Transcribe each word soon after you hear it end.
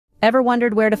Ever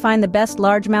wondered where to find the best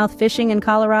largemouth fishing in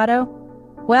Colorado?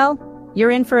 Well, you're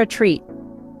in for a treat.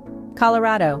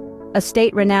 Colorado, a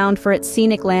state renowned for its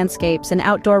scenic landscapes and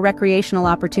outdoor recreational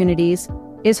opportunities,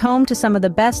 is home to some of the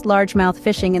best largemouth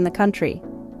fishing in the country.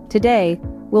 Today,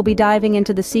 we'll be diving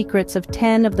into the secrets of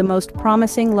 10 of the most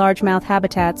promising largemouth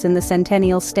habitats in the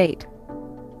Centennial State.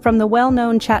 From the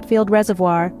well-known Chatfield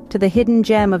Reservoir to the hidden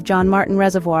gem of John Martin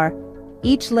Reservoir,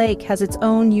 each lake has its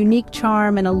own unique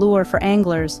charm and allure for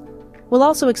anglers. We'll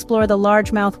also explore the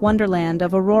largemouth wonderland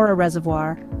of Aurora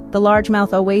Reservoir, the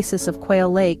largemouth oasis of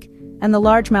Quail Lake, and the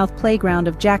largemouth playground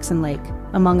of Jackson Lake,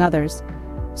 among others.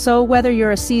 So whether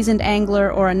you're a seasoned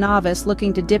angler or a novice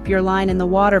looking to dip your line in the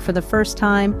water for the first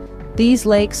time, these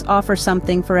lakes offer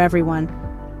something for everyone.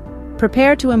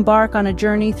 Prepare to embark on a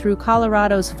journey through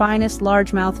Colorado's finest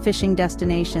largemouth fishing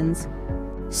destinations.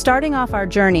 Starting off our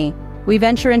journey, we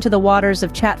venture into the waters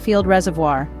of Chatfield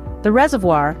Reservoir. The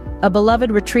reservoir, a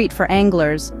beloved retreat for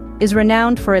anglers, is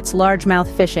renowned for its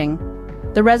largemouth fishing.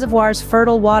 The reservoir's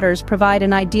fertile waters provide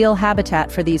an ideal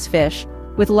habitat for these fish,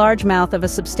 with largemouth of a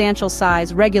substantial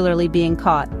size regularly being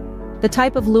caught. The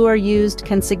type of lure used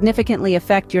can significantly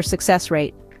affect your success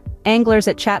rate. Anglers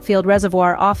at Chatfield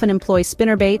Reservoir often employ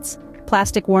spinnerbaits,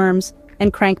 plastic worms,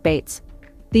 and crankbaits.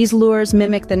 These lures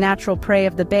mimic the natural prey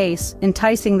of the base,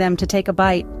 enticing them to take a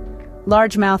bite.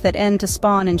 Largemouth end to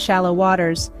spawn in shallow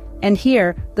waters, and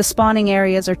here, the spawning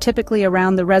areas are typically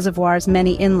around the reservoir's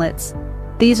many inlets.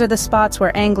 These are the spots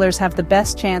where anglers have the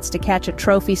best chance to catch a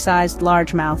trophy-sized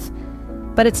largemouth.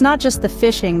 But it's not just the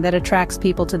fishing that attracts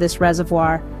people to this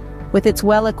reservoir. With its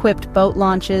well-equipped boat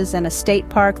launches and a state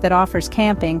park that offers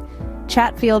camping,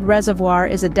 Chatfield Reservoir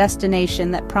is a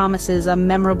destination that promises a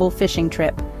memorable fishing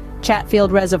trip.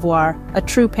 Chatfield Reservoir, a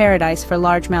true paradise for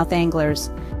largemouth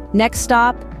anglers. Next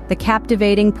stop, the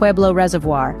captivating Pueblo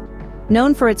Reservoir.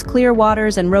 Known for its clear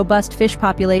waters and robust fish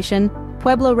population,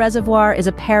 Pueblo Reservoir is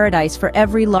a paradise for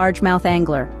every largemouth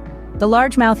angler. The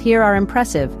largemouth here are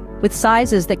impressive, with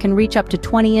sizes that can reach up to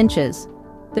 20 inches.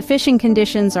 The fishing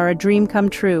conditions are a dream come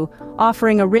true,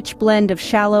 offering a rich blend of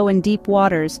shallow and deep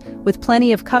waters, with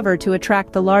plenty of cover to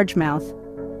attract the largemouth.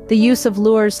 The use of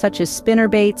lures such as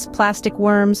spinnerbaits, plastic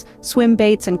worms, swim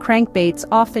baits, and crankbaits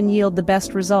often yield the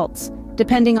best results,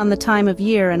 depending on the time of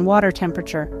year and water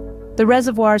temperature. The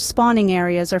reservoir's spawning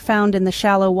areas are found in the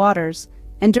shallow waters,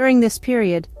 and during this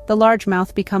period, the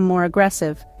largemouth become more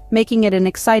aggressive, making it an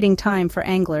exciting time for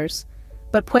anglers.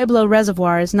 But Pueblo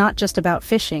Reservoir is not just about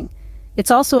fishing.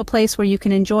 It's also a place where you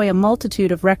can enjoy a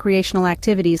multitude of recreational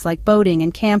activities like boating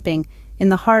and camping in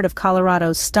the heart of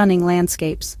Colorado's stunning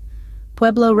landscapes.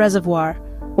 Pueblo Reservoir,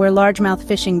 where largemouth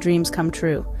fishing dreams come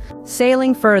true.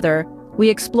 Sailing further, we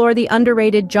explore the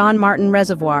underrated John Martin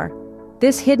Reservoir.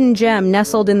 This hidden gem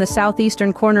nestled in the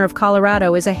southeastern corner of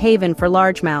Colorado is a haven for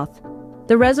largemouth.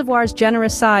 The reservoir's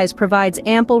generous size provides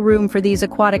ample room for these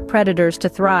aquatic predators to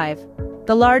thrive.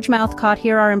 The largemouth caught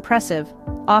here are impressive,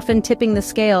 often tipping the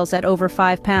scales at over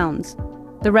 5 pounds.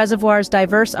 The reservoir's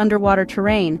diverse underwater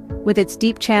terrain, with its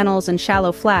deep channels and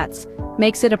shallow flats,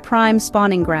 makes it a prime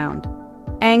spawning ground.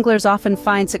 Anglers often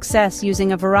find success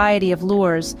using a variety of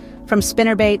lures, from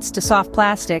spinnerbaits to soft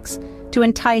plastics, to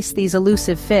entice these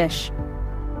elusive fish.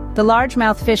 The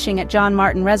largemouth fishing at John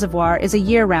Martin Reservoir is a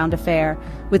year-round affair,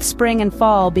 with spring and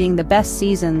fall being the best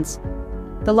seasons.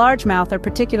 The largemouth are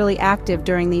particularly active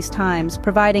during these times,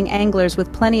 providing anglers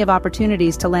with plenty of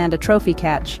opportunities to land a trophy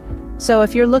catch. So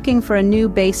if you're looking for a new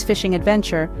bass fishing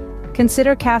adventure,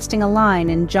 consider casting a line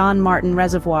in John Martin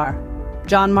Reservoir.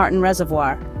 John Martin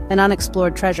Reservoir, an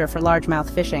unexplored treasure for largemouth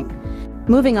fishing.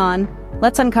 Moving on,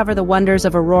 let's uncover the wonders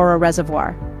of Aurora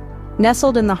Reservoir.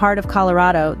 Nestled in the heart of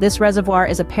Colorado, this reservoir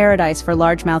is a paradise for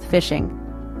largemouth fishing.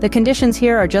 The conditions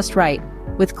here are just right,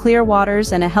 with clear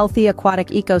waters and a healthy aquatic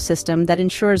ecosystem that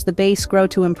ensures the bass grow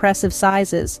to impressive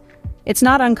sizes. It's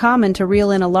not uncommon to reel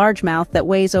in a largemouth that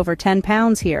weighs over 10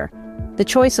 pounds here. The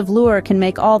choice of lure can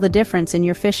make all the difference in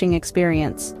your fishing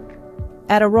experience.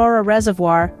 At Aurora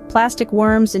Reservoir, plastic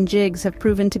worms and jigs have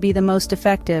proven to be the most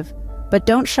effective, but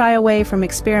don't shy away from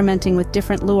experimenting with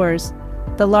different lures.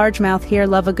 The largemouth here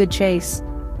love a good chase.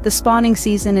 The spawning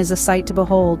season is a sight to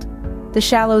behold. The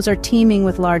shallows are teeming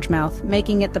with largemouth,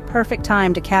 making it the perfect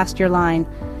time to cast your line.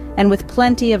 And with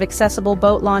plenty of accessible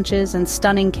boat launches and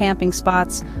stunning camping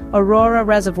spots, Aurora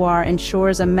Reservoir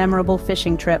ensures a memorable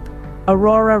fishing trip.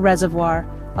 Aurora Reservoir,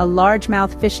 a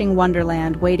largemouth fishing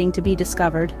wonderland waiting to be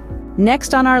discovered.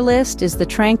 Next on our list is the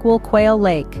tranquil Quail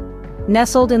Lake.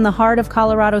 Nestled in the heart of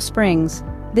Colorado Springs,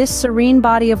 this serene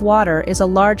body of water is a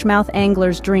largemouth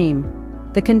angler's dream.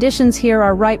 The conditions here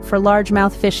are ripe for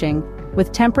largemouth fishing,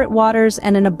 with temperate waters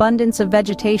and an abundance of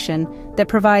vegetation that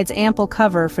provides ample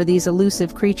cover for these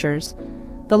elusive creatures.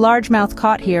 The largemouth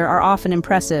caught here are often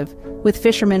impressive, with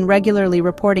fishermen regularly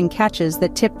reporting catches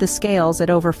that tip the scales at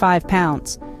over 5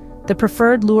 pounds. The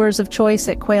preferred lures of choice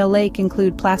at Quail Lake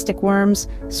include plastic worms,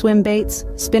 swim baits,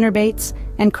 spinner baits,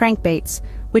 and crankbaits,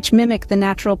 which mimic the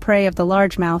natural prey of the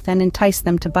largemouth and entice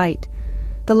them to bite.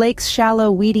 The lake's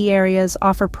shallow, weedy areas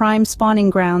offer prime spawning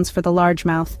grounds for the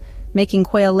largemouth, making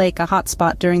Quail Lake a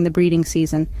hotspot during the breeding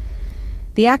season.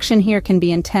 The action here can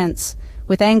be intense,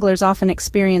 with anglers often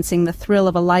experiencing the thrill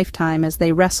of a lifetime as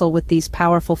they wrestle with these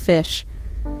powerful fish.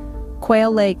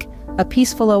 Quail Lake, a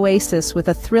peaceful oasis with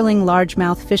a thrilling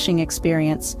largemouth fishing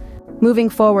experience. Moving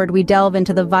forward, we delve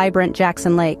into the vibrant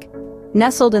Jackson Lake.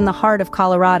 Nestled in the heart of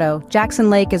Colorado, Jackson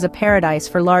Lake is a paradise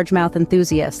for largemouth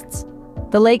enthusiasts.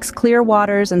 The lake's clear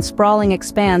waters and sprawling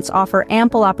expanse offer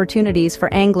ample opportunities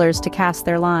for anglers to cast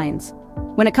their lines.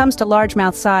 When it comes to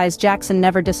largemouth size, Jackson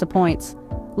never disappoints.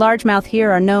 Largemouth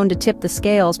here are known to tip the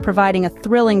scales, providing a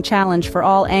thrilling challenge for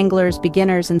all anglers,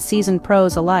 beginners, and seasoned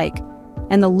pros alike.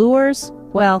 And the lures?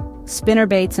 Well,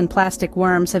 spinnerbaits and plastic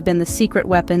worms have been the secret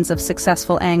weapons of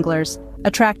successful anglers,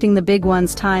 attracting the big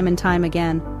ones time and time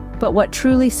again. But what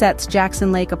truly sets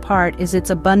Jackson Lake apart is its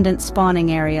abundant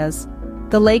spawning areas.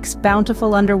 The lake's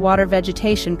bountiful underwater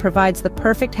vegetation provides the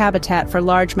perfect habitat for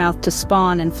largemouth to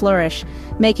spawn and flourish,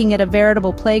 making it a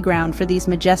veritable playground for these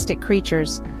majestic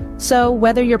creatures. So,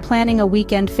 whether you're planning a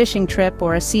weekend fishing trip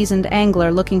or a seasoned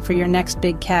angler looking for your next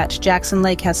big catch, Jackson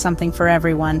Lake has something for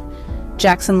everyone.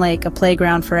 Jackson Lake, a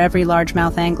playground for every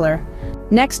largemouth angler.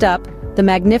 Next up, the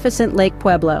magnificent Lake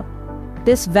Pueblo.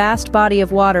 This vast body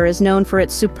of water is known for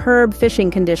its superb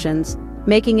fishing conditions,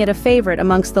 making it a favorite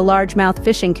amongst the largemouth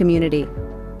fishing community.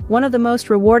 One of the most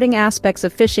rewarding aspects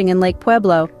of fishing in Lake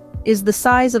Pueblo is the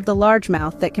size of the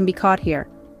largemouth that can be caught here.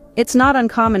 It's not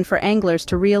uncommon for anglers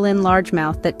to reel in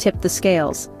largemouth that tip the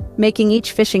scales, making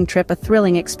each fishing trip a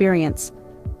thrilling experience.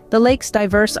 The lake's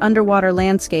diverse underwater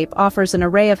landscape offers an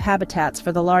array of habitats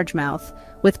for the largemouth,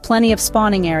 with plenty of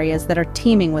spawning areas that are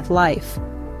teeming with life.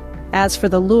 As for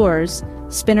the lures,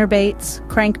 spinnerbaits,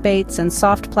 crankbaits, and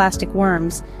soft plastic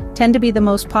worms tend to be the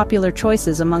most popular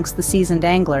choices amongst the seasoned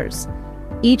anglers.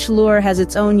 Each lure has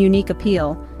its own unique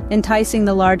appeal, enticing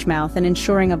the largemouth and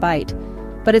ensuring a bite.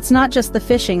 But it's not just the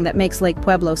fishing that makes Lake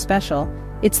Pueblo special,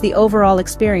 it's the overall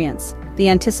experience, the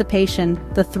anticipation,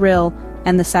 the thrill,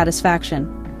 and the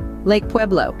satisfaction. Lake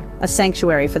Pueblo, a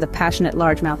sanctuary for the passionate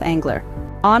largemouth angler.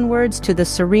 Onwards to the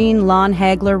serene Lon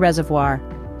Hagler Reservoir.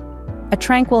 A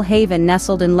tranquil haven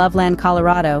nestled in Loveland,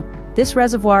 Colorado, this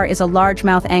reservoir is a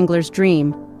largemouth angler's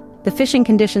dream. The fishing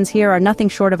conditions here are nothing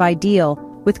short of ideal,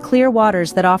 with clear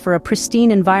waters that offer a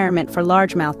pristine environment for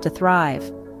largemouth to thrive.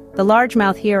 The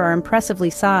largemouth here are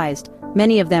impressively sized,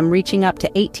 many of them reaching up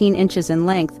to 18 inches in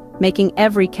length, making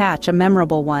every catch a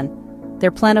memorable one.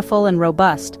 They're plentiful and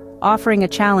robust, offering a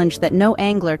challenge that no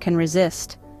angler can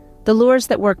resist. The lures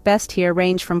that work best here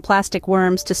range from plastic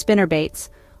worms to spinnerbaits,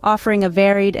 offering a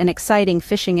varied and exciting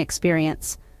fishing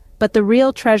experience. But the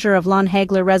real treasure of Lon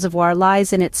Hagler Reservoir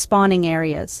lies in its spawning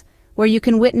areas, where you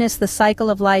can witness the cycle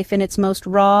of life in its most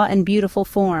raw and beautiful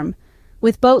form.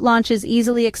 With boat launches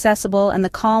easily accessible and the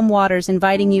calm waters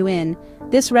inviting you in,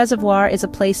 this reservoir is a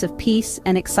place of peace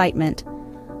and excitement.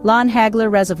 Lon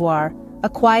Hagler Reservoir, a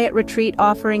quiet retreat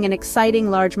offering an exciting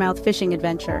largemouth fishing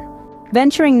adventure.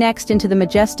 Venturing next into the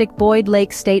majestic Boyd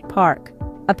Lake State Park,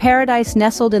 a paradise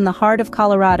nestled in the heart of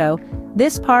Colorado,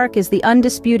 this park is the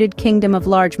undisputed kingdom of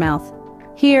largemouth.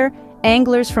 Here,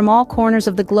 anglers from all corners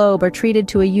of the globe are treated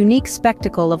to a unique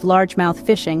spectacle of largemouth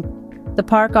fishing. The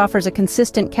park offers a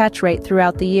consistent catch rate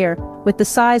throughout the year, with the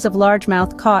size of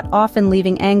largemouth caught often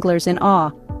leaving anglers in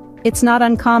awe. It's not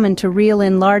uncommon to reel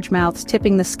in largemouths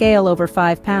tipping the scale over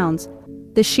 5 pounds.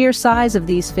 The sheer size of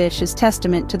these fish is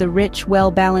testament to the rich,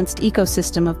 well-balanced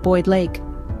ecosystem of Boyd Lake.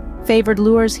 Favored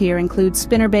lures here include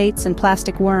spinnerbaits and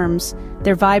plastic worms,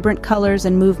 their vibrant colors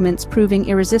and movements proving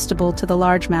irresistible to the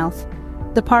largemouth.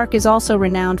 The park is also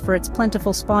renowned for its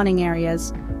plentiful spawning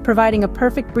areas, providing a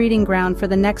perfect breeding ground for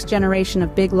the next generation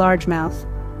of big largemouth.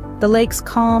 The lake's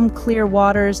calm, clear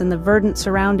waters and the verdant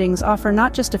surroundings offer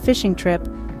not just a fishing trip,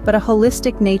 but a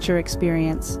holistic nature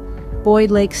experience.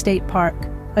 Boyd Lake State Park,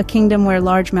 a kingdom where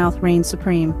largemouth reign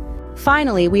supreme.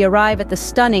 Finally, we arrive at the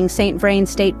stunning St. Vrain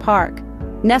State Park.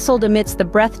 Nestled amidst the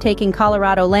breathtaking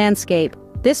Colorado landscape,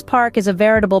 this park is a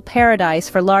veritable paradise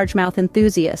for largemouth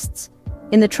enthusiasts.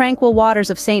 In the tranquil waters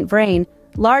of St. Vrain,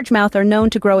 largemouth are known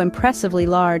to grow impressively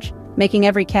large, making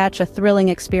every catch a thrilling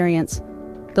experience.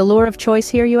 The lure of choice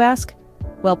here, you ask?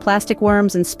 Well, plastic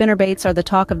worms and spinnerbaits are the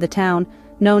talk of the town,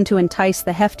 known to entice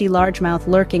the hefty largemouth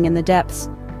lurking in the depths.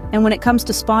 And when it comes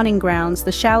to spawning grounds,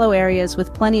 the shallow areas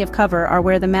with plenty of cover are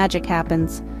where the magic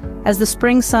happens. As the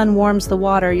spring sun warms the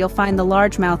water, you'll find the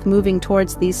largemouth moving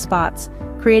towards these spots,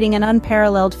 creating an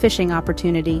unparalleled fishing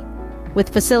opportunity.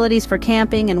 With facilities for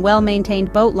camping and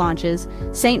well-maintained boat launches,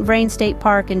 St. Vrain State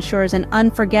Park ensures an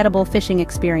unforgettable fishing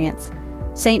experience.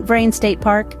 St. Vrain State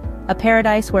Park, a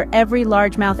paradise where every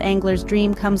largemouth angler's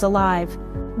dream comes alive.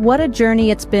 What a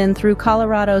journey it's been through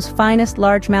Colorado's finest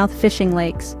largemouth fishing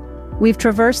lakes. We've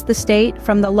traversed the state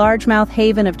from the largemouth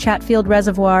haven of Chatfield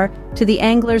Reservoir to the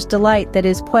angler's delight that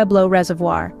is Pueblo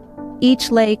Reservoir. Each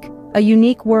lake, a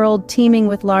unique world teeming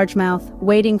with largemouth,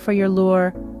 waiting for your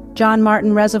lure. John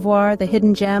Martin Reservoir, the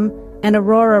hidden gem, and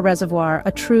Aurora Reservoir,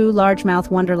 a true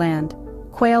largemouth wonderland.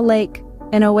 Quail Lake,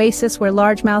 an oasis where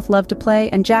largemouth love to play,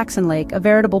 and Jackson Lake, a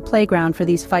veritable playground for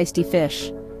these feisty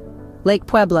fish. Lake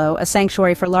Pueblo, a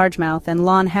sanctuary for largemouth, and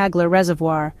Lon Hagler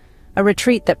Reservoir, a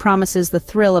retreat that promises the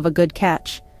thrill of a good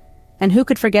catch. And who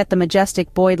could forget the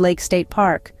majestic Boyd Lake State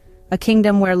Park, a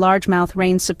kingdom where largemouth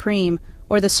reigns supreme,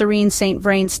 or the serene St.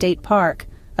 Vrain State Park,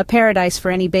 a paradise for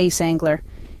any bass angler.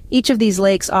 Each of these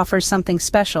lakes offers something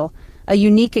special, a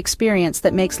unique experience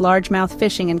that makes largemouth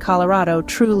fishing in Colorado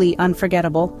truly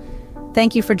unforgettable.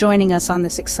 Thank you for joining us on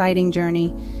this exciting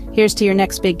journey. Here's to your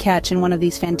next big catch in one of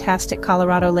these fantastic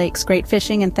Colorado lakes. Great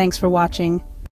fishing, and thanks for watching.